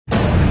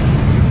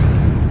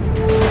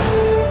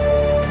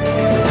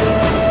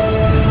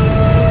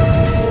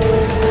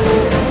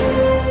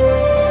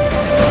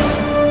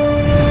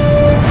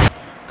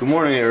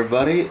morning,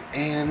 everybody,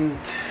 and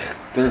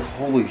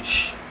holy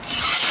sh...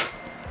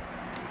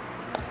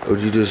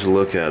 Would you just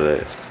look at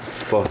it?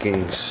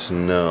 Fucking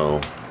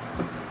snow.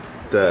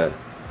 That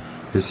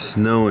is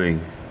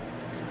snowing.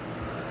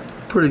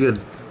 Pretty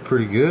good,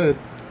 pretty good.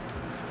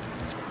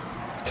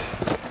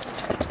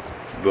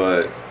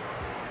 But,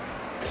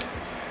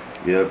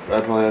 yep,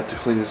 I probably have to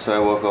clean the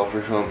sidewalk off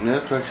or something.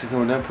 That's actually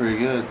coming down pretty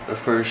good. The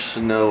first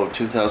snow of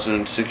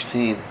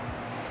 2016.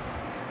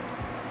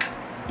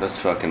 That's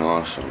fucking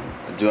awesome.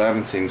 Dude, I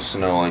haven't seen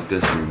snow like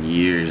this in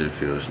years, it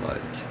feels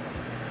like.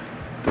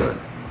 But,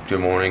 good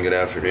morning, good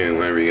afternoon,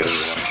 whenever you guys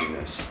are watching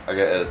this. I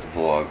gotta edit the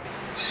vlog.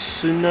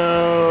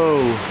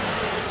 Snow!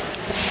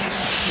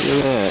 Look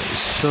at that, it's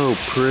so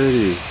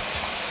pretty.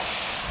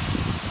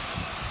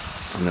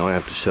 Now I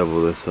have to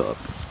shovel this up.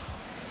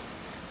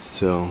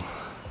 So,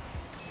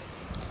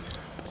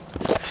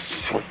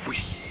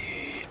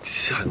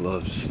 sweet. I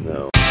love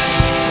snow.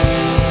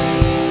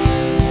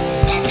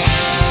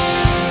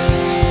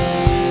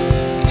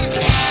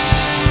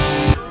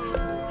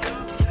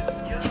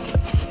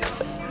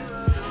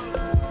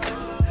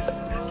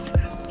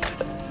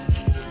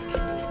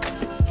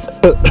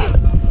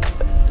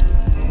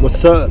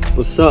 What's up?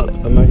 What's up?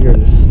 I'm out here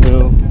in the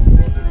snow,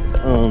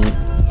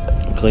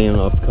 cleaning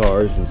off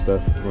cars and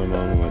stuff with my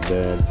mom and my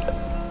dad.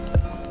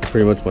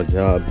 Pretty much my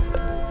job.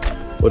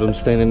 What I'm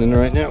standing in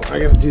right now, I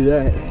gotta do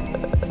that.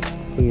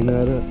 Clean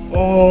that up.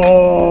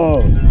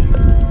 Oh!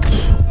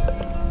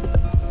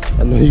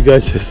 I know you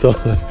guys just saw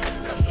that.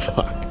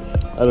 Fuck.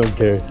 I don't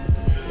care.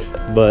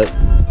 But,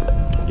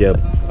 yep.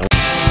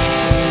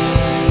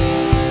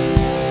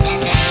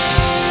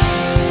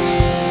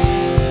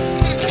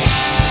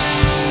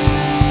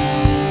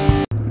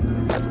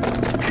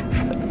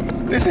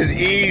 This is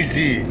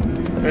easy.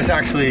 This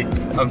actually,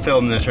 I'm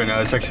filming this right now.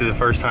 It's actually the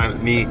first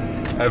time me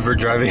ever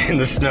driving in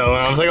the snow.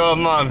 And I was like, oh,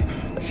 Mom.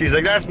 She's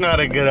like, that's not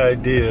a good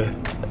idea.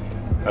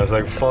 I was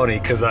like, funny,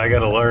 because I got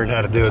to learn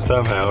how to do it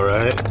somehow,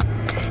 right?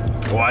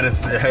 Why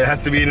does it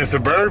has to be in a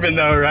Suburban,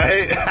 though,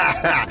 right?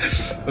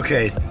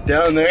 Okay,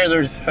 down there,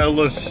 there's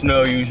hella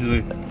snow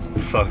usually.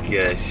 Fuck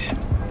yes.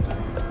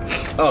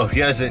 Oh, if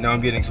you guys didn't know,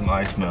 I'm getting some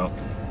ice melt.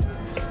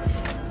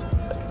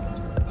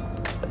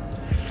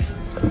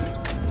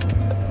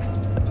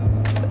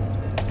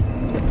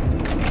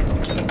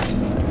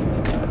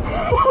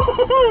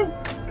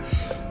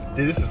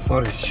 Dude, this is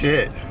fun as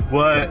shit.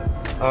 What?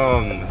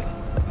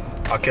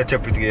 I'll catch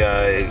up with you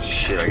guys,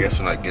 shit, I guess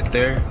when I get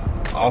there.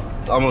 I'm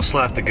gonna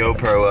slap the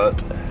GoPro up.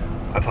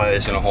 I probably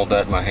just gonna hold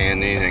that in my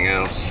hand, anything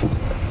else.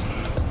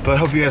 But I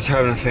hope you guys are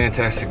having a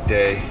fantastic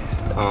day.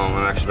 I'm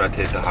actually about to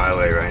hit the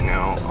highway right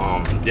now.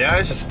 Yeah,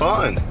 it's just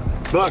fun.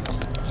 Look,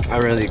 I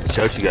really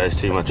showed you guys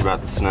too much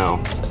about the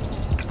snow.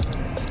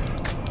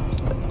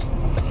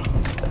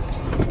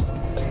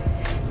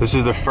 This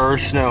is the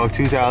first snow of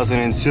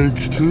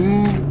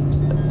 2016.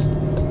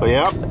 But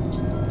yep,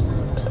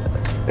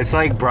 it's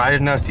like bright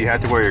enough you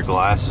have to wear your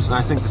glasses, and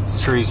I think the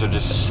trees are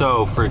just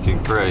so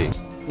freaking pretty.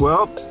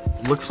 Well,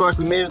 looks like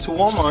we made it to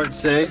Walmart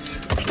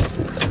safe.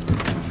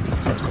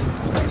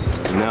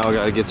 And now I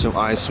gotta get some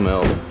ice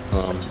melt.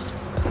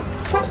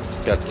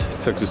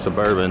 Took the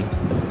Suburban,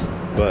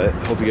 but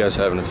hope you guys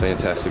are having a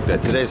fantastic day.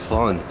 Today's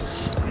fun.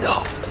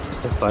 Snow.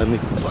 It finally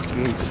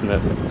fucking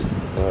snowed.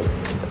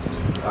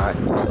 Alright,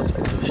 let's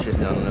get this shit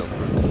down the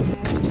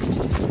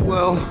road.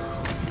 Well,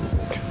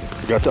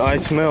 got the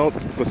ice melt.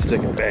 Let's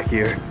stick it back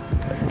here.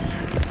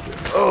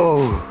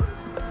 Oh.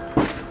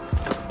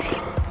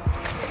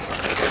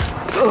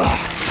 Ugh.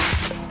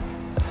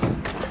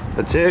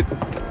 That's it.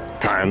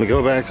 Time to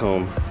go back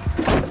home.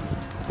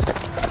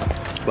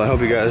 But I hope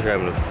you guys are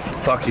having a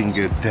fucking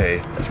good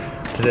day.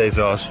 Today's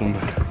awesome.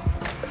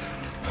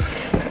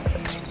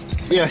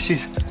 Yeah,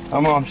 my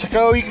mom's like,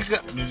 oh, you can go.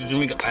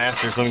 I asked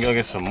her if let me go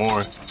get some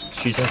more.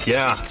 She's like,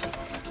 yeah.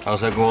 I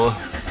was like, well,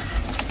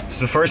 it's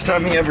the first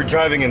time he ever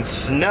driving in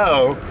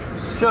snow,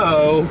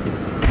 so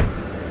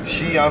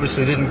she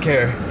obviously didn't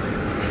care.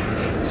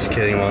 Just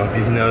kidding, Mom, if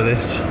you know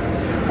this.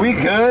 We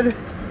good?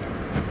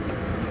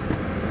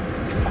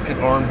 Fucking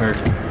arm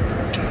hurts.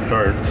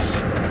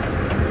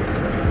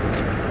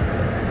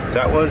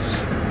 That was.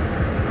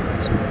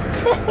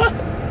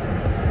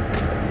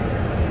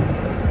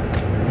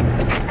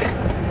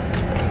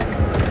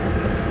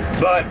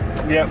 But,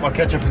 yeah, I'll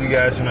catch up with you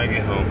guys when I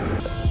get home.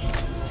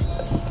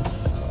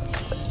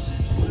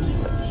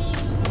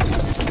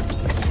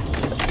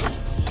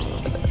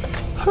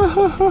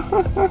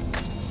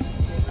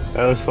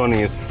 That was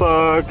funny as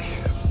fuck.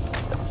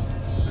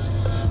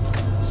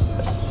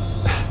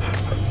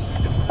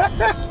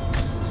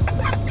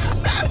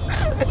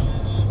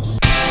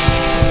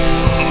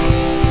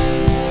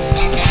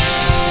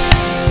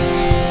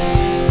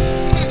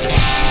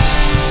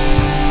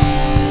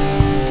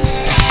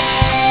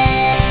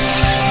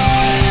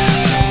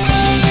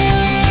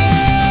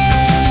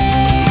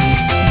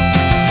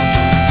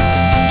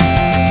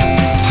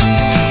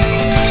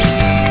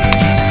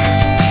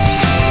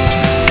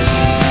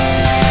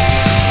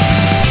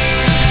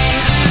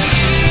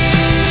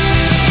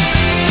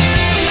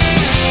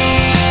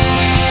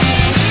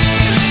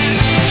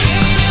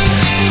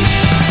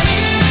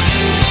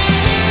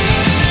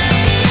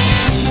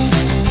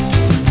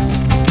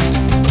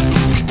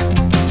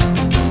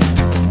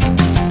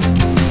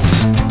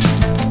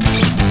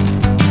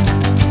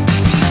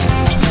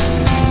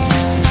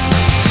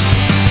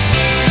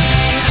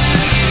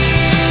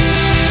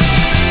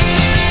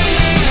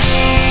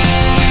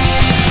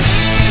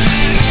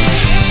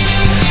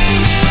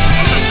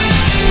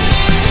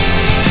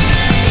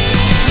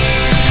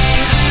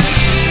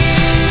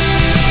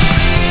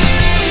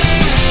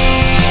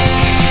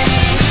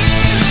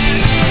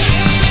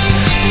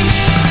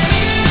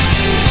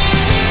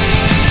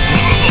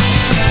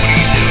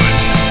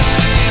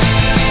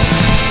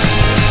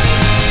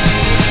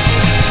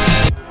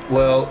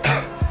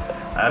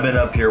 been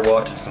up here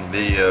watching some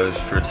videos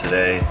for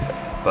today,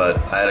 but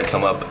I had to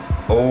come up.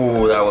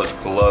 Oh, that was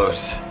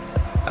close.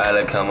 I had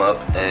to come up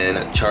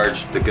and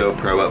charge the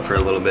GoPro up for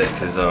a little bit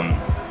because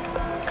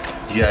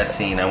you guys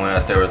seen I went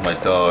out there with my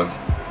dog.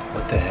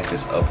 What the heck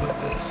is up with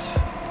this?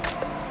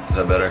 Is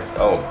that better?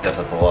 Oh,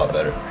 definitely a lot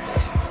better.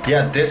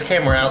 Yeah, this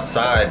camera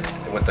outside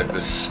with like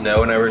the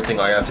snow and everything,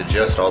 I have to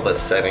adjust all the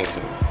settings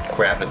and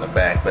crap in the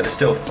back, but it's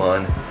still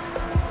fun.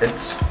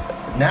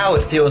 Now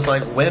it feels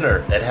like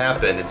winter. It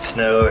happened, it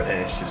snowed,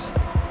 and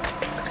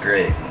it's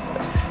great.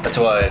 That's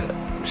why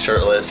I'm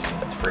shirtless,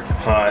 it's freaking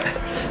hot.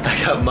 I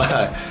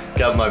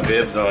got my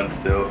bibs on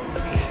still.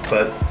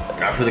 But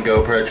after the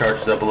GoPro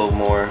charges up a little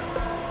more,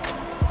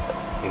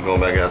 I'm going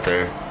back out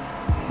there.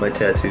 My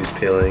tattoo's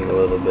peeling a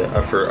little bit.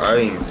 I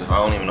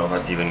don't even know if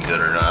that's even good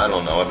or not. I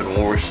don't know. I've been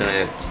washing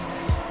it,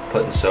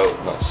 putting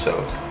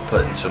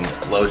putting some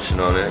lotion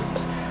on it.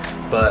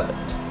 But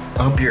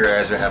I hope you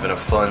guys are having a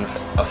fun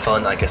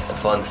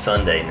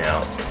Sunday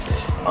now.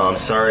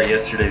 Sorry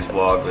yesterday's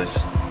vlog was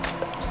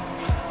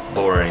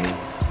boring.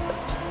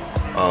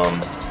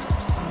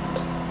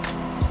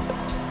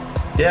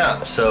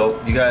 Yeah, so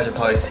you guys have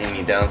probably seen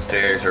me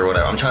downstairs or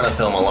whatever. I'm trying to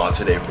film a lot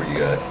today for you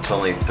guys. It's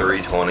only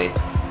 3:20.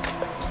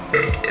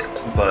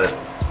 But,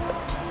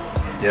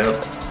 yep.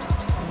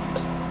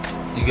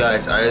 You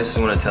guys, I just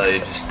want to tell you,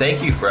 just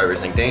thank you for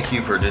everything. Thank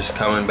you for just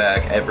coming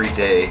back every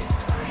day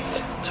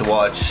to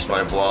watch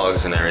my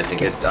vlogs and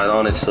everything.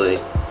 Honestly,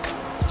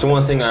 it's the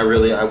one thing I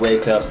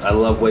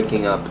love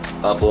waking up,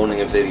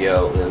 uploading a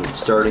video, and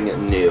starting it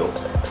new.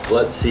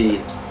 Let's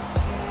see.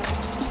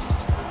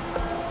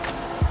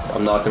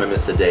 I'm not going to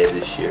miss a day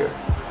this year.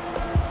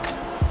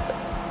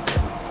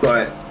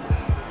 But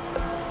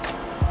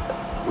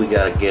we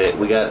gotta get it.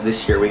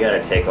 This year we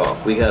gotta take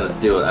off. We gotta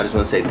do it. I just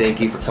want to say thank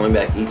you for coming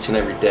back each and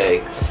every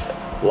day,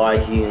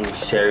 liking,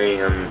 sharing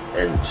them,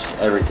 and just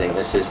everything.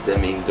 It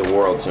means the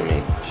world to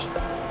me.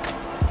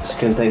 Just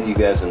couldn't thank you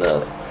guys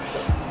enough.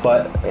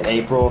 But in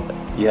April,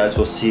 you guys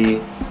will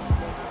see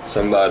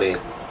somebody.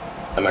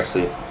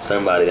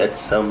 That's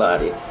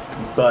somebody.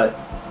 But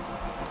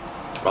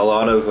a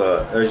lot of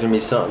there's gonna be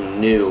something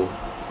new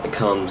that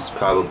comes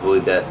probably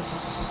that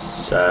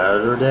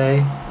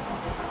Saturday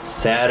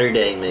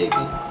maybe.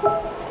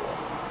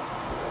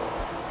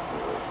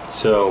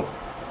 So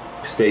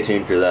stay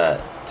tuned for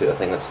that. I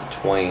think that's the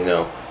 20.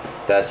 No,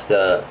 that's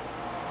the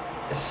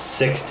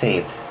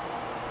 16th.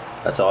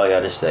 That's all I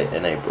gotta say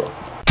in April.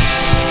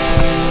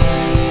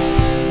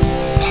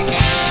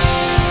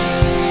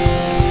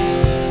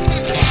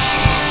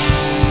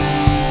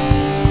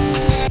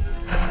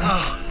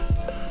 Oh,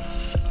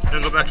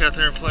 gonna go back out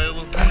there and play a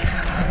little bit.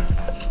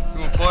 You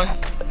wanna play?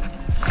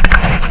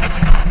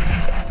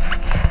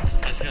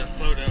 Got a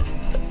photo.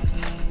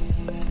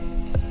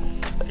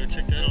 Go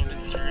check that on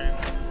Instagram,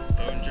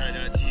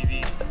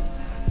 BoneDryTV.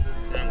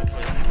 And I'm gonna play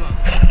with the puck.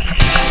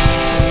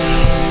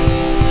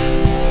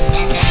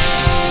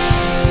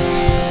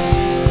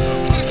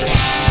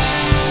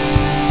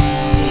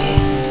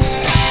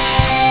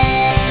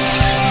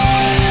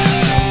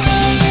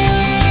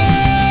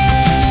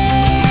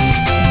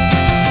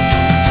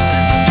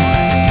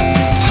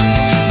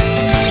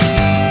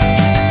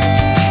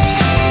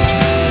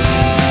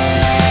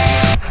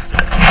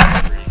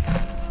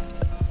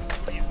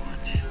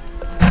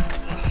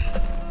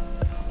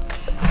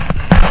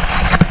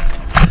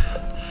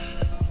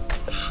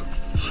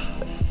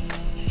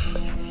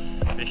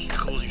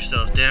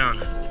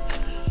 Down.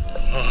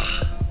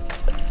 Oh,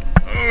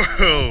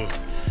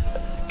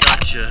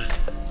 gotcha.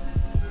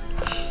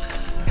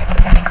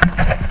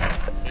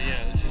 But yeah,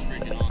 this is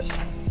freaking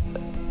awesome.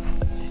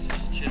 She's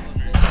just chilling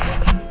right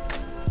now.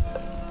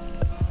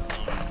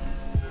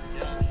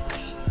 Yeah,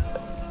 first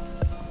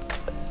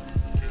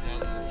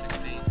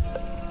 2016.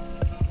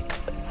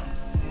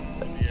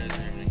 Hope you guys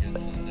are having a good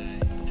Sunday.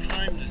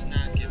 Time does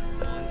not give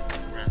one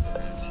crap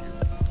about you.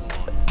 Hold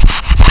on.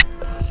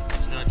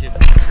 It's not giving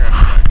one crap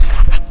about you.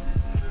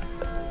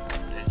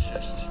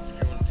 Just, if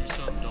you want to do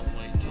something, don't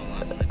wait until the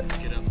last minute.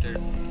 Just get out there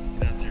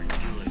and do it.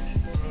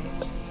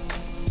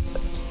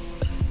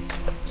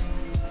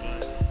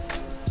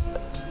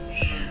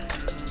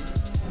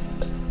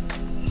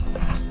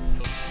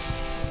 But,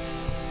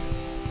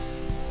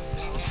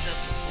 let's have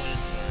some fun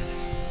inside.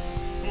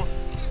 Come on.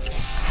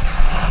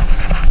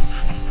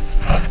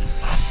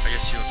 I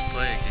guess she wants to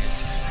play again.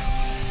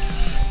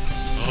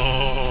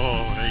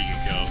 Oh, there you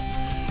go.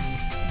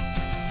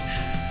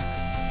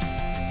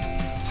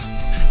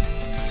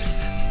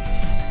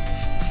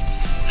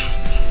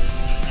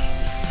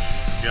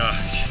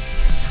 Gosh.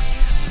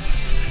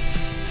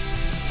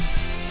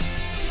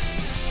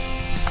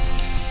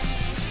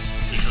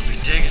 You could be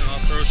digging, I'll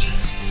throw you.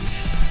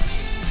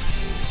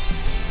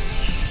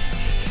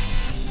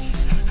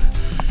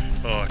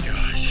 Oh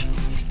gosh.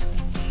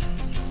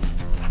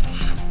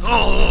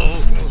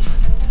 Oh!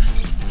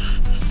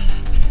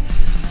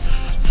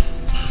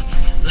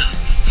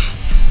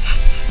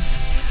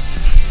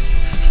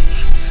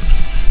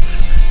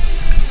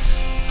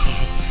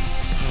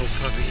 Oh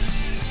puppy.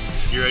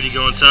 You ready to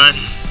go inside?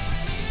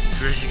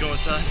 You ready to go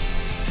inside?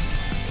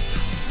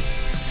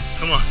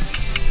 Come on.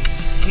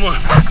 Come on.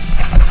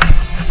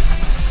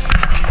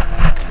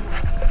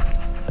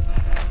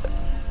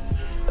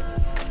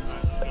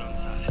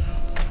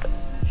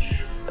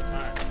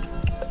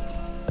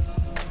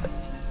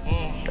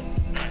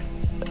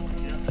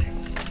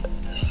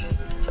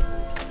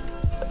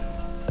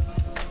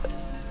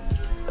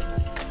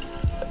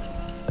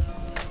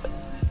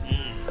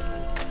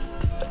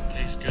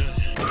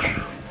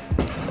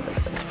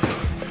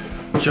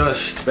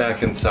 Just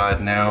back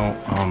inside now.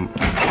 I'm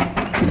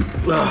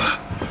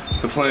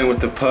playing with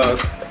the pup.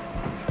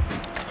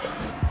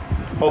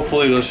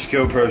 Hopefully those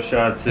GoPro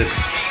shots is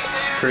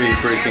pretty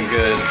freaking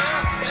good.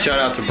 Shout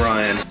out to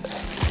Brian.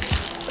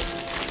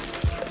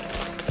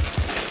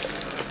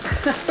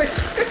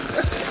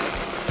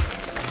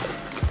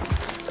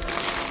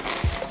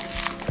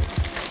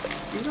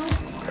 You don't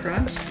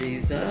crunch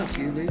these up,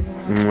 you leave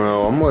them.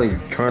 No, I'm gonna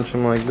crunch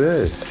them like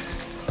this.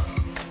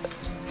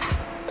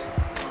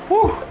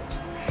 Whew.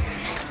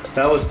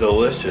 That was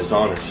delicious,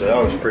 honestly.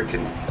 That was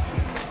freaking...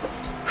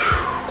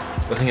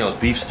 I think it was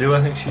beef stew,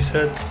 I think she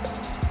said.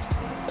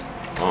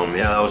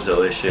 Yeah, that was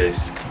delicious.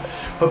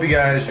 Hope you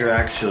guys are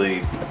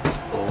actually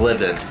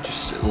living,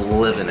 just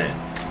living it.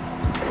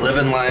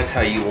 Living life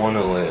how you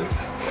want to live.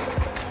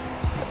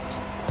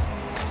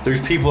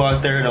 There's people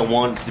out there that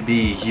want to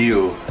be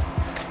you.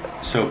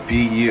 So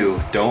be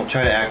you. Don't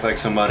try to act like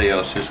somebody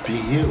else, just be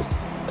you.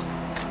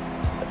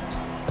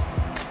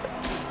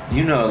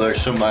 You know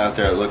there's somebody out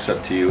there that looks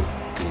up to you.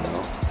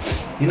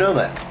 You know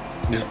that.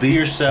 Just be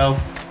yourself,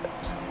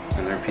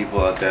 and there are people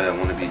out there that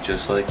want to be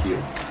just like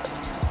you.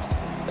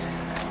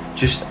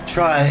 Just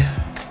try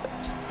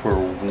for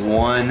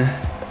 1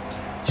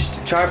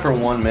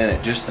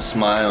 minute just to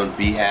smile and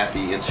be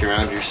happy and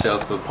surround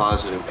yourself with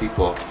positive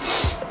people.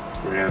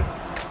 Yeah.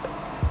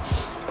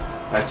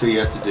 That's what you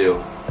have to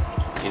do.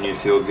 And you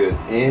feel good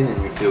in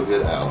and you feel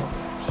good out.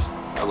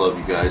 I love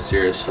you guys,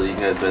 seriously. You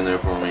guys been there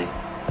for me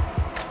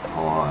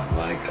a lot.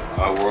 Like,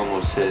 we're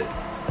almost hit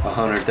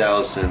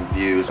 100,000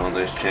 views on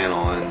this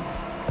channel, and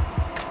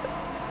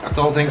that's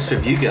all thanks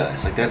to you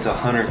guys. Like, that's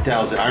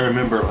 100,000. I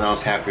remember when I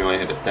was happy when I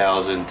hit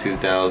 1,000,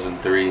 2,000,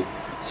 3,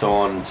 so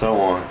on and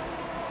so on.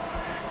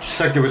 Just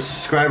like the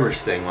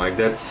subscribers thing, like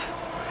that's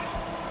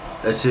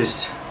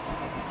just,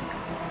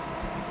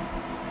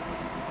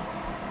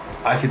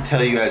 I could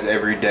tell you guys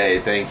every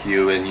day thank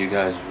you, and you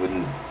guys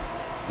wouldn't,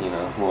 you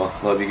know. Well,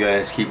 love you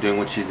guys, keep doing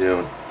what you're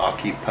doing. I'll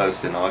keep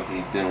posting, I'll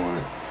keep doing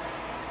it.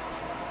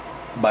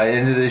 By the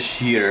end of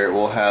this year,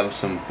 we'll have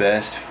some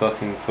best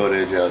fucking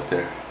footage out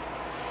there.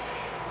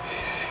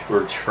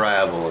 We're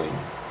traveling.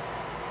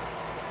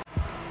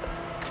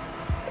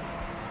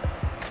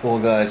 Well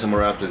guys, I'm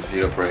gonna wrap this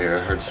video up right here. I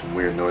heard some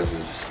weird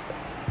noises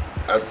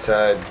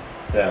outside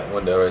that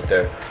window right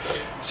there.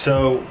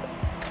 So,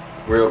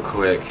 real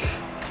quick,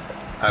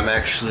 I'm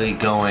actually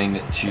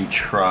going to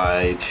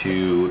try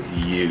to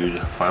use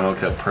Final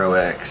Cut Pro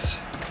X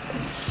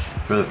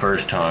for the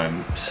first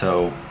time.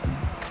 So,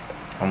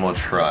 I'm gonna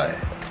try.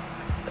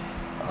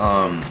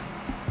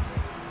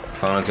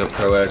 Final Cut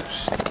Pro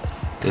X,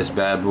 this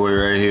bad boy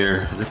right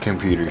here. The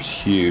computer's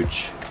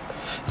huge.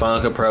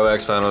 Final Cut Pro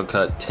X, Final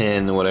Cut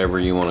 10, whatever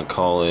you want to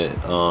call it.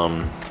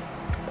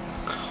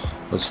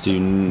 Let's do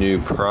new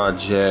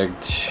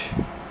project.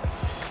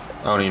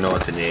 I don't even know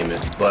what to name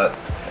it, but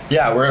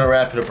yeah, we're gonna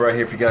wrap it up right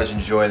here. If you guys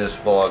enjoy this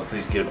vlog,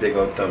 please give a big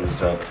old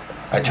thumbs up.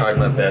 I tried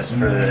my best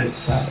for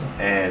this,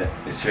 and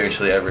it's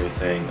seriously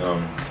everything.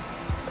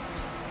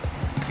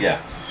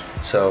 Yeah,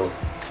 so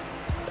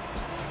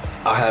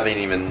I haven't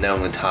even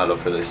known the title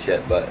for this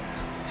yet, but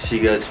see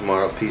you guys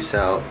tomorrow. Peace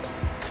out.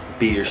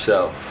 Be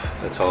yourself.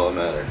 That's all that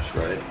matters,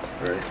 right?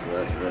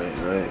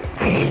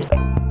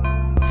 Right.